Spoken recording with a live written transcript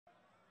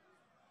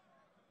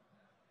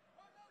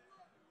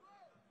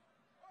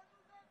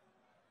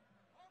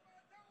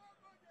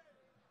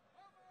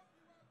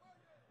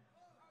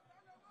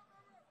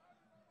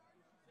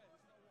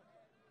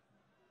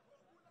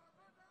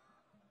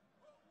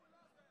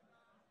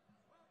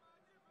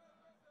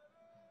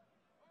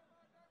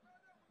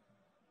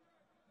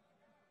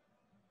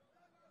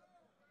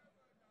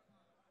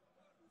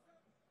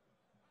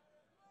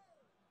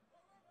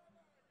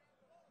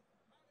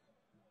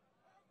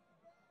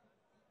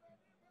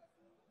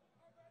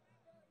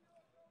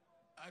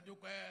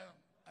adúpẹ́.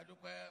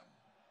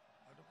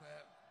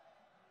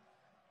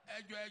 Ẹ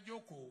jọ̀ọ́ ẹ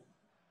jókòó.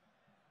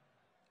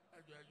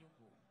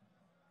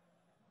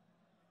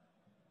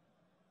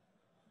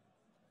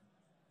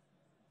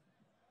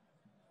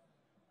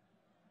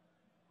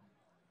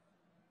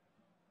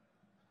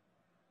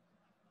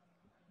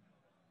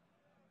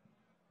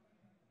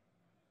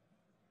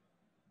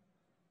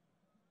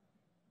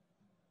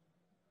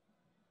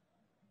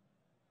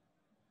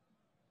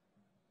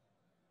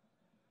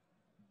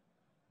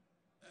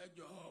 Ẹ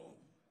jọ̀ọ́.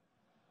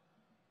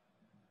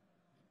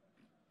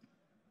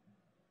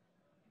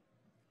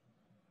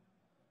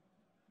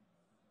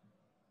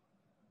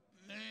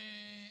 Ní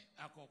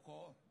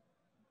àkọ́kọ́,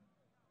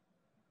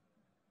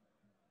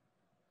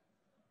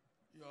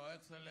 Your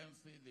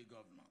Excellency the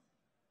Governor,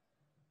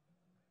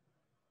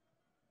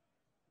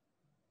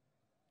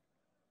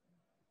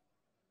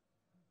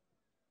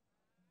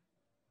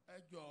 ẹ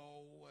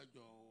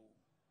jọ̀ọ́.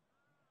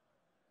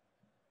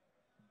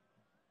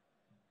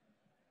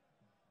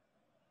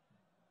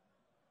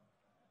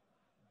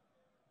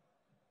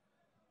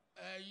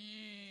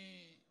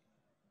 Ẹ̀yin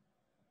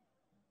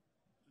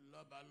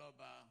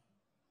lọ́balọ́ba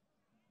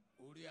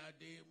orí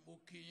adé mo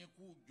kí yín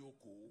kú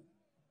jókòó.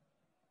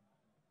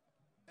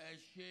 Ẹ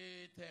ṣé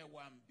tẹ́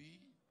wà ń bí.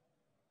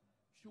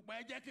 Ṣùgbọ́n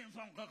ẹ jẹ́ kí n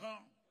sọ nǹkan kan.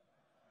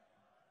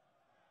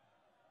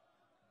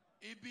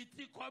 Ibi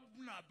tí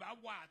gómìnà bá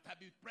wà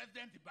tàbí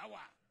president bá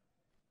wà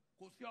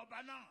kò sí ọba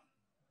náà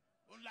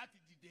ó ní láti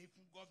dìde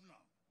fún gómìnà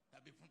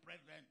tàbí fún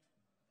president.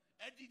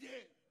 Ẹ dìde.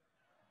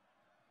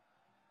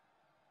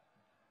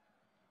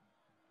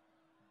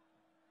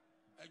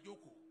 Ẹ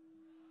jókòó.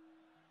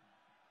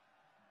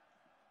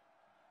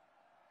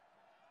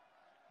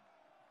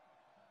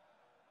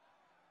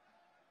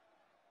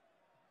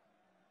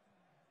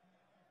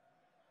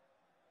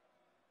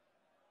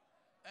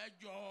 Ẹ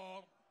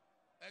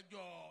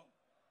jọ̀ọ́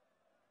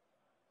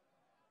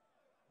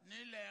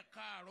nílẹ̀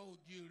káàárọ̀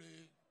oòjíire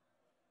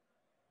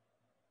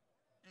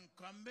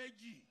nǹkan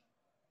méjì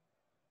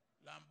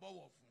là ń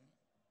bọ̀wọ̀ fún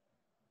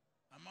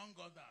among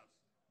others.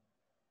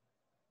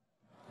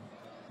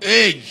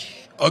 Age,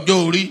 ọjọ́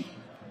orí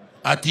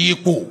àti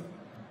ipò.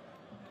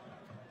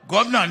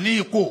 Gómìnà ní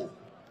ipò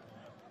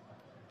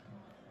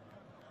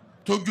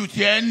tójú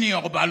tí ẹ ní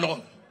ọba lọ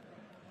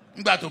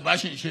nígbà tó bá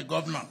ṣe ń ṣe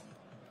gómìnà.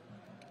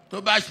 Tó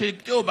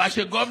bá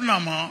ṣe gómìnà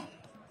mọ́,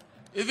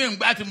 even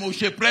nígbà tí mo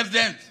ṣe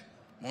president,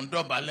 mo ń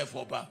dọ̀bálẹ̀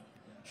fọba.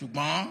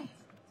 Ṣùgbọ́n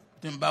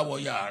tí n bá wọ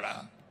yàrá,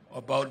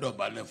 ọba ó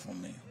dọ̀bálẹ̀ fún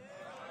mi.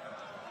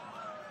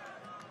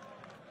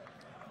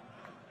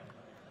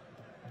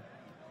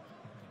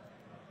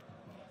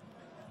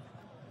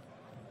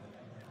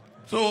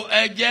 So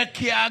ẹ jẹ́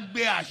kí a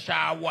gbé àṣà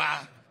wa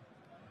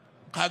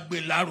ká gbé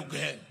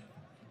lárugẹ.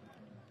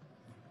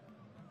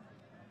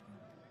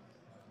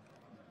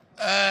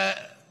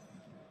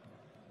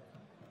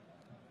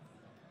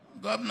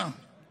 Gómìnà,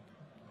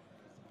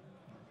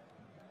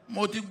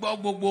 mo ti gbọ́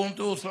gbogbo ohun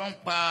tó sọ ń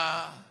pa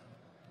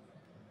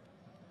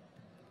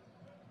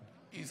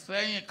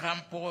Iseyin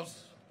campus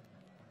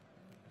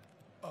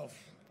of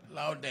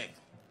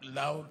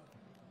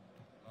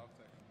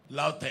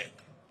LATECH.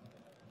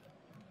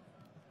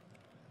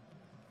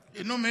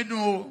 Inú mi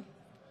dùn o.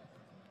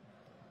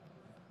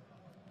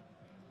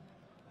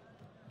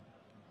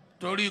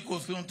 Torí kò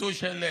sí ohun tó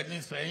ṣẹlẹ̀ ní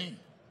Ìsẹ́yìn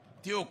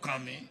tí ò kàn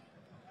mí.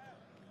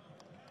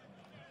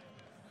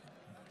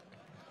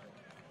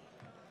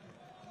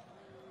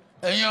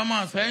 Ẹ̀yin ọmọ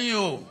Ìsẹ́yìn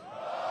o,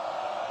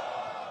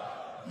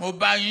 mo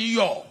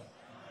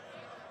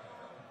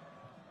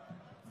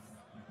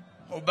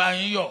bá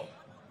yín yọ̀.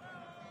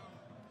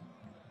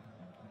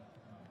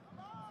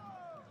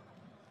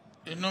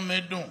 Inú mi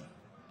dùn.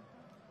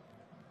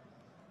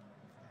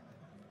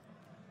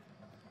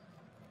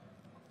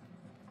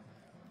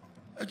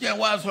 Ẹ jẹ́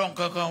wá sọ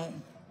nǹkan kan.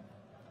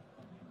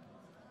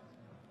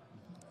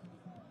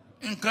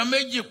 Nǹkan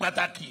méjì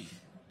pàtàkì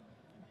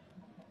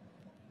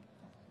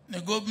ni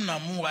gómìnà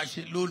mú wa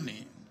ṣe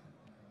lónìí.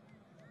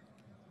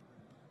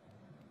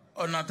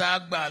 Ọ̀nà tá a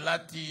gbà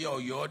láti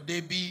Ọ̀yọ́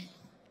débí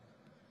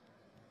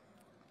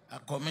a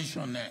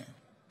commissioner.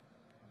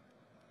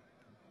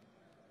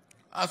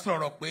 A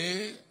sọ̀rọ̀ pé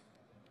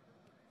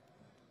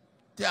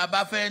tí a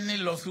bá fẹ́ ní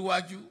lọ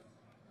síwájú,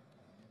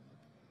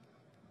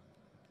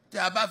 tí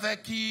a bá fẹ́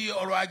kí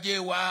ọrọ̀ ajé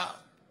wa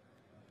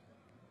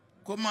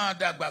kó máa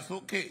dàgbà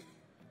sókè,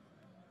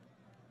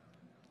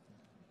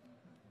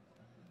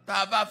 tá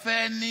a bá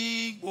fẹ́ ní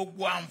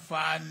gbogbo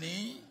àǹfààní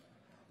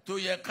tó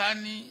yẹ ká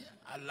ní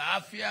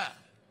àlàáfíà,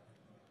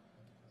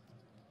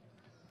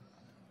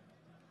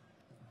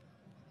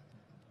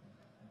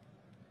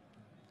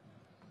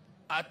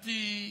 àti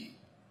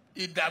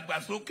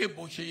ìdàgbàsókè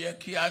bó ṣe yẹ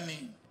kí á ní,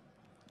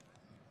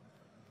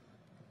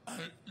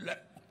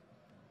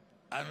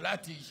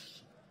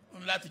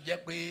 láti jẹ́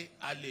pé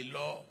a lè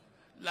lọ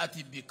láti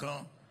ibì kan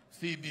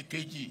sí ibì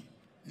kejì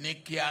ní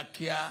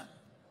kíákíá.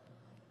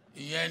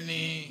 Ìyẹn ni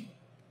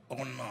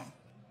ọ̀nà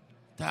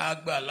tá a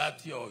gbà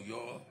láti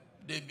Ọ̀yọ́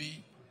débí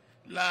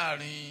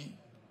láàrin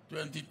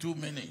 22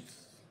 minutes.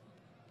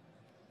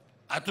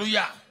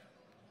 Àtúnyà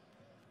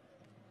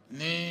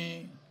ní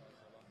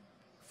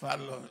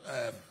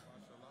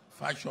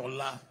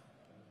Fashola.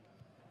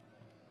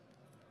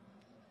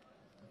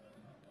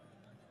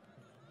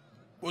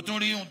 Ó tún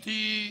rí ohun tí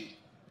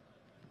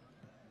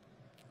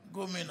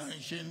gómìnà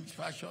ń ṣe ní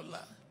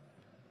Fashola.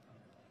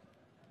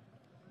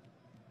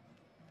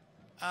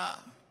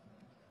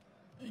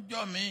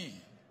 Ìjọ mi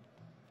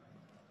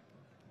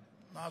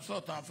máa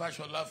sọ̀tàn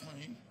Fashola fún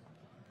yín.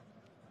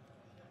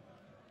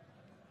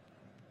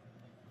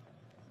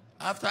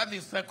 After the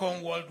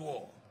Second World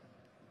War,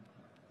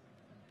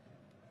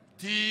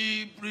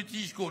 the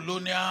British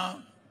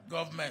colonial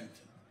government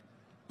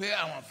pé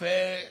àwọn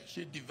fẹ́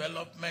ṣe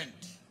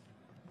development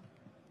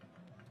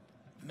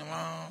ni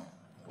wọ́n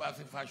wá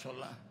sí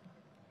Fashola.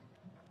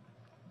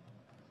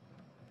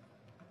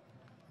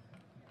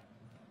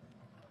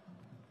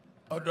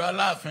 Ọ̀dọ̀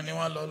Aláàfin ni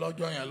wọ́n lọ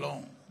lọ́jọ́ yẹn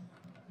lọ́hùn.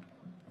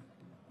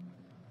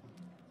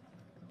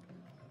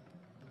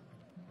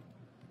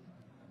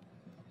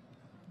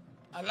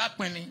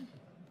 Alápinni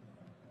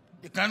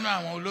ìkànnì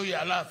àwọn olóyè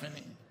Aláàfin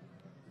ni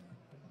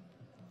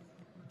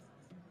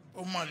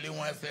ó mọ̀ lé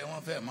wọn ẹsẹ̀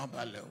wọn fẹ́ mọ́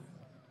balẹ̀ o.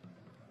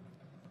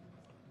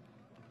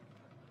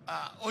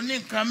 Oní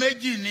nǹkan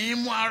méjì ní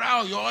mú ará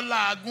Ọ̀yọ́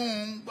làágùn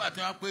gbà tí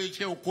wọ́n pé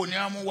iṣẹ́ oko ni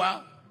wọ́n mú wá.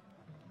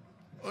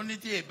 Ó ní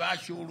tí èbá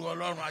ṣòro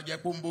Ọlọ́run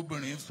ajẹ́pọ̀ ń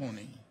bóbìnrin sùn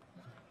ni.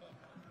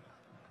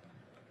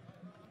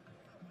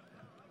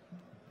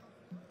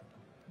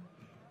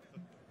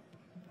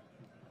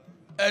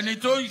 Ẹni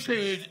tó ń ṣe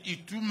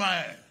ìtumọ̀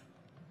ẹ̀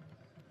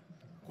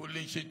kò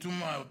lè ṣe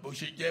ìtumọ̀ bó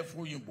ṣe jẹ́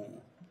fún òyìnbó.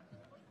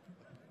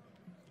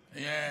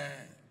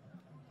 Ìyẹn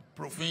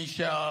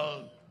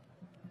provincial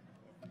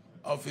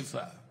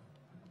officer.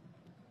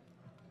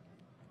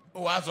 Ó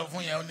wá sọ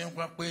fún yẹn ó ní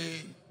wọ́n pé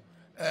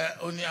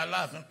ó ní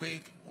Aláàfin pé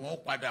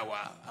wọ́n padà wá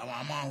àwọn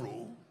a máa ń rò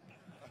ó.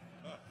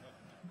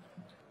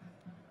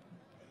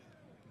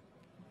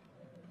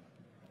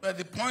 But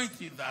the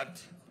point is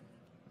that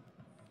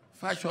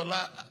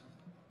Fashola,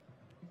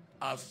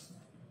 as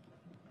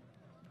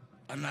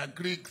an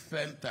agric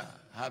center,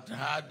 had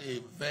had a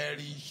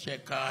very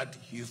checkered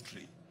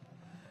history.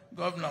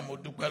 Governor mo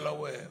dúpẹ́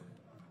lọ́wọ́ ẹ̀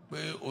pé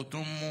ó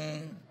tún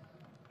mú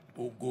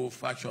ògo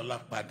Fashola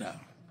padà.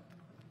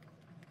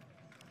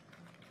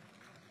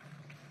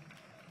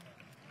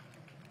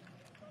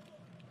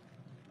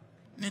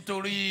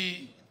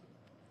 Nítorí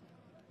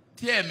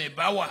tí ẹ̀mí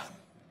bá wà,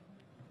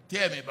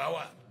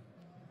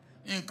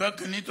 nǹkan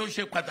kìíní tó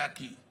ṣe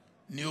pàtàkì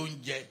ni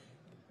oúnjẹ.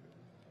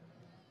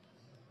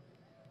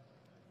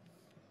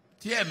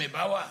 Tí ẹ̀mí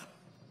bá wà,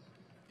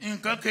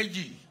 nǹkan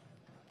kejì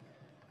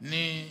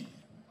ni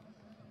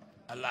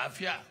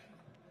àlàáfíà,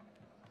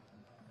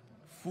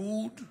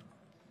 food,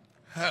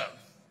 health.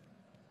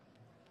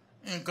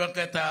 Nǹkan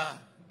kẹta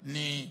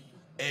ni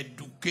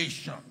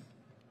education.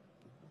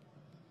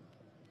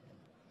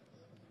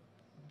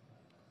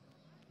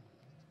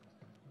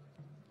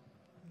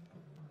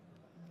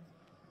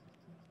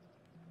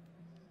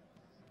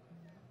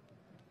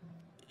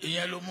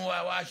 Ìyẹn ló mú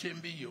wa wá ṣe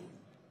ń bí yìí o.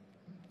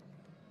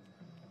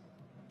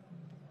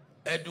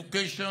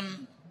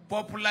 Education,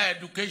 popular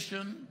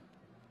education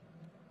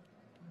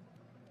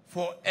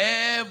for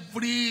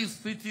every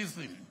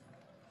citizen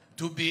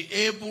to be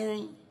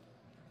able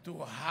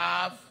to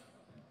have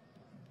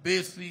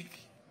basic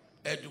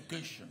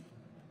education,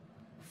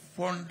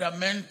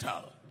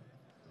 fundamental,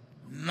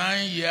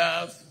 9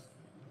 years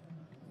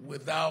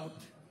without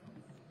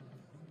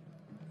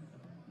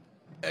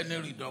any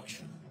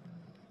reduction.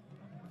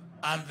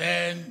 And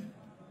then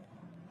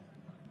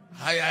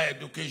higher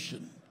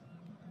education,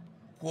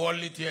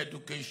 quality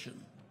education,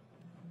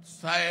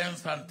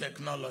 science and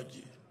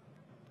technology,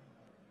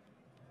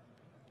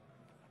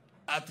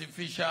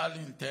 artificial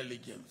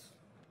intelligence,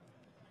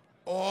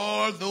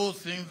 all those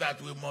things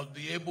that we must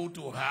be able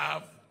to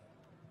have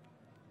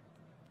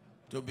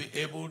to be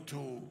able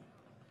to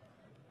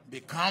be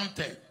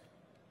counted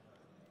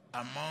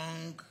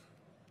among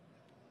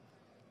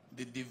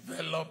the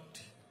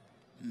developed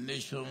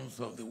nations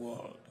of the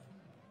world.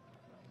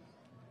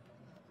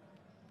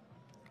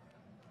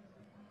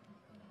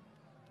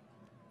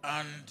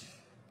 And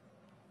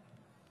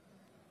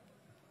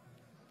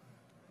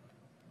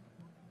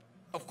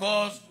of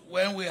course,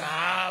 when we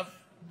have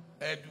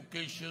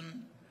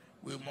education,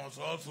 we must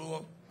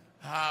also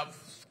have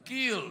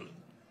skill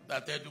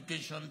that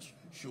education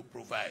should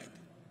provide.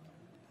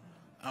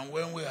 And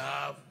when we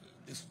have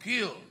the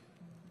skill,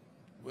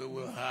 we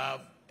will have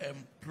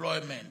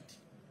employment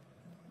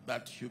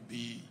that should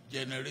be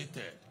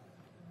generated.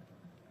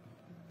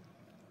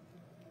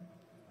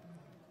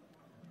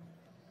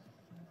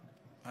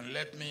 And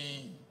let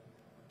me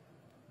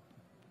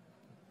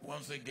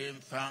once again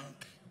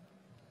thank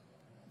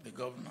the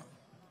governor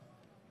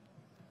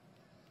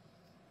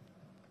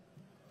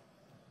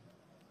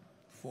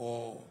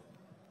for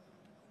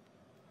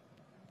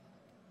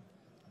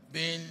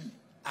being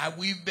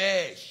àwí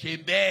bẹ́ẹ̀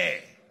ṣe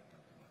bẹ́ẹ̀,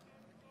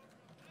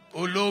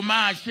 ó ló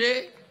máa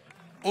ṣe,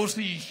 ó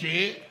sì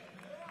ṣe.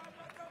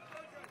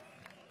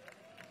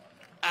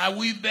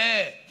 Àwí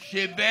bẹ́ẹ̀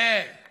ṣe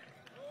bẹ́ẹ̀.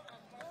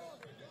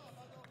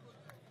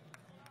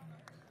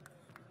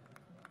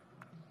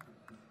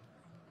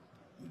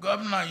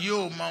 Governor,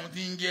 you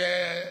mountain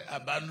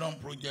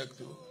abandoned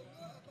project.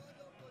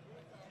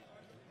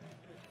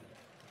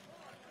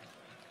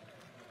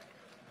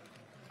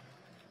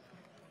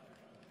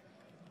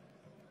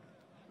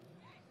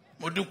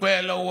 Mo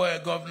dúpẹ́ lọ́wọ́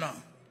ẹ governor.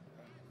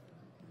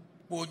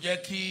 Kò jẹ́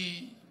kí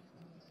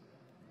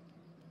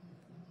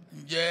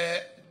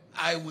jẹ́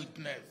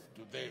eyewitness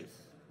to this.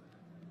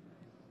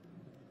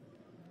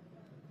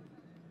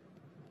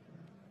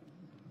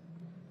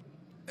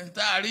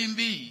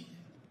 Ntarimbi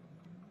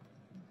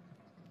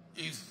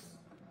is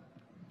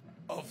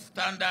of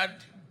standard,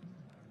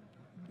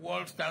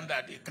 world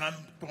standard. It can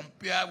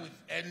compare with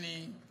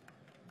any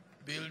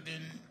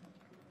building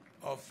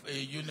of a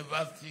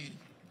university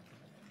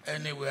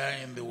anywhere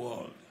in the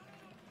world.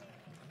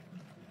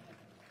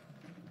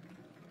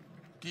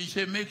 Kì í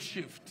ṣe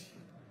makeshift,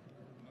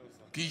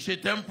 kì í ṣe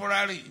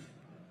temporary,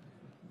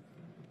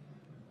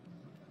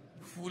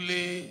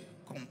 fully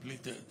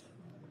completed.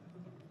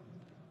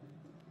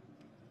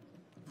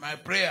 My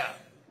prayer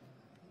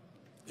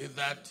is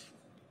that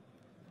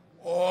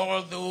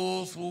all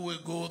those who will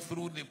go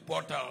through the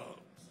portals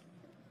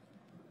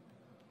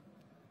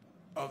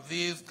of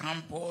this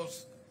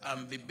campus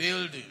and the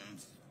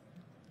buildings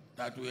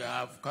that we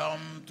have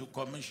come to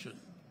commission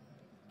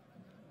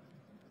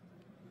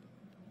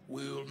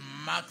will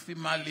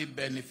maximally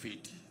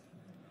benefit.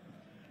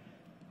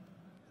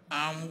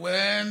 And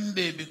when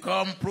they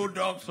become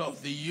products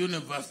of the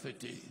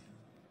university,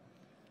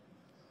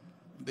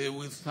 they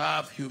will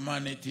serve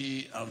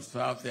humanity and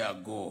serve their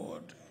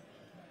God.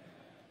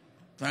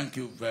 Thank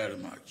you very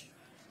much.